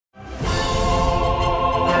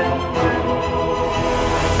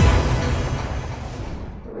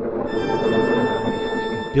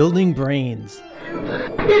building brains.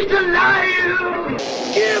 It's alive!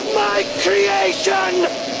 Give my creation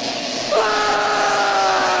life!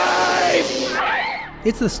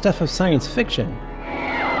 It's the stuff of science fiction.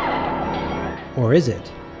 Or is it?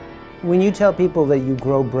 When you tell people that you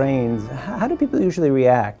grow brains, how do people usually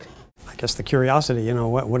react? I guess the curiosity, you know,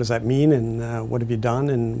 what does that mean, and what have you done,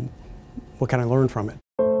 and what can I learn from it?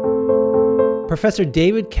 Professor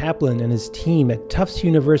David Kaplan and his team at Tufts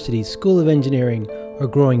University's School of Engineering are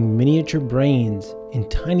growing miniature brains in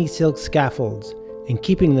tiny silk scaffolds and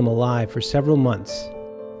keeping them alive for several months.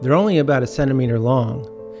 They're only about 1 centimeter long,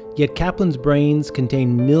 yet Kaplan's brains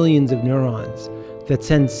contain millions of neurons that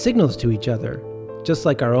send signals to each other, just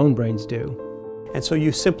like our own brains do. And so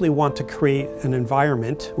you simply want to create an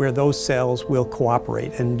environment where those cells will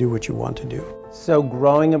cooperate and do what you want to do. So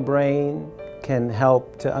growing a brain can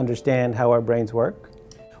help to understand how our brains work?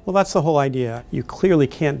 Well, that's the whole idea. You clearly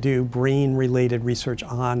can't do brain-related research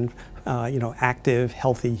on active,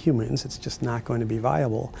 healthy humans. It's just not going to be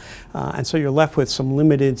viable. And so you're left with some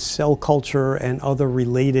limited cell culture and other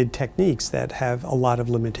related techniques that have a lot of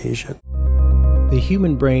limitation. The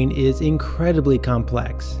human brain is incredibly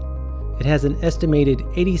complex. It has an estimated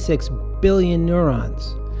 86 billion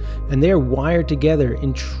neurons, and they're wired together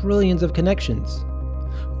in trillions of connections.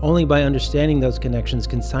 Only by understanding those connections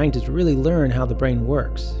can scientists really learn how the brain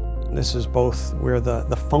works. This is both where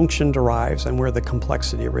the function derives and where the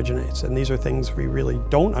complexity originates. And these are things we really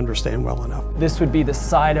don't understand well enough. This would be the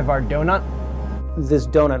side of our donut. This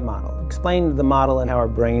donut model. Explain the model and how our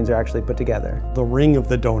brains are actually put together. The ring of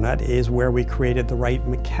the donut is where we created the right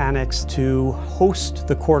mechanics to host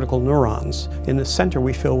the cortical neurons. In the center,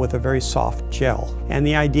 we fill with a very soft gel. And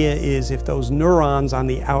the idea is if those neurons on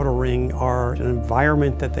the outer ring are an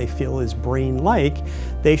environment that they feel is brain-like,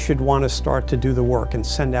 they should want to start to do the work and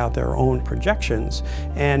send out their own projections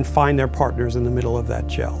and find their partners in the middle of that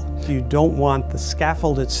gel. You don't want the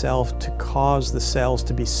scaffold itself to cause the cells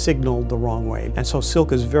to be signaled the wrong way. And so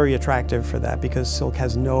silk is very attractive for that because silk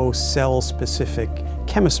has no cell-specific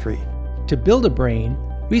chemistry. To build a brain,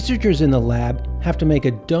 researchers in the lab have to make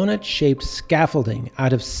a donut-shaped scaffolding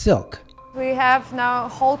out of silk. We have now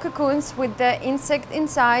whole cocoons with the insect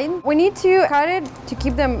inside. We need to cut it to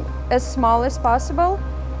keep them as small as possible.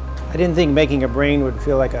 I didn't think making a brain would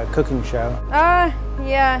feel like a cooking show.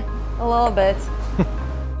 Yeah, a little bit.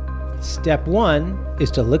 Step 1 is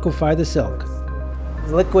to liquefy the silk.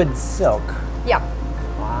 Liquid silk. Yeah.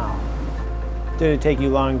 Wow. Did it take you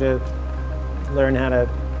long to learn how to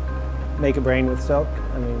make a brain with silk?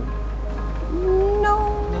 I mean,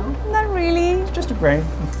 no, not really. It's just a brain.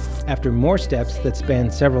 After more steps that span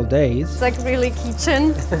several days, It's like really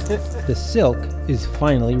kitchen. the silk is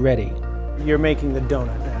finally ready. You're making the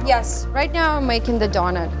donut now. Yes, right now I'm making the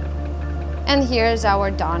donut. And here's our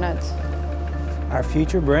donut. Our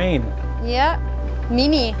future brain. Yeah,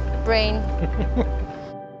 mini brain.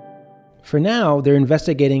 For now, they're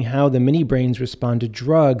investigating how the mini brains respond to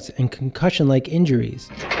drugs and concussion-like injuries.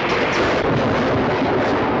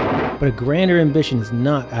 But a grander ambition is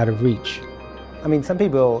not out of reach. I mean, some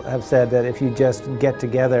people have said that if you just get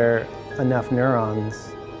together enough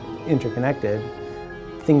neurons interconnected,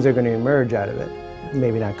 things are going to emerge out of it.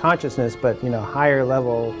 Maybe not consciousness, but higher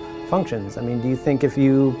level functions. I mean, do you think if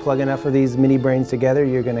you plug enough of these mini brains together,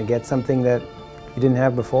 you're going to get something that you didn't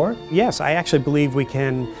have before? Yes, I actually believe we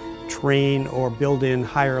can train or build in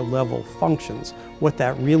higher level functions. What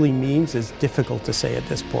that really means is difficult to say at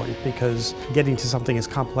this point because getting to something as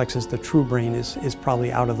complex as the true brain is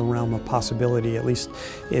probably out of the realm of possibility, at least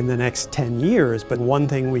in the next 10 years. But one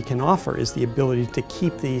thing we can offer is the ability to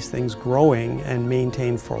keep these things growing and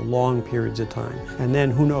maintain for long periods of time. And then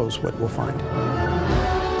who knows what we'll find.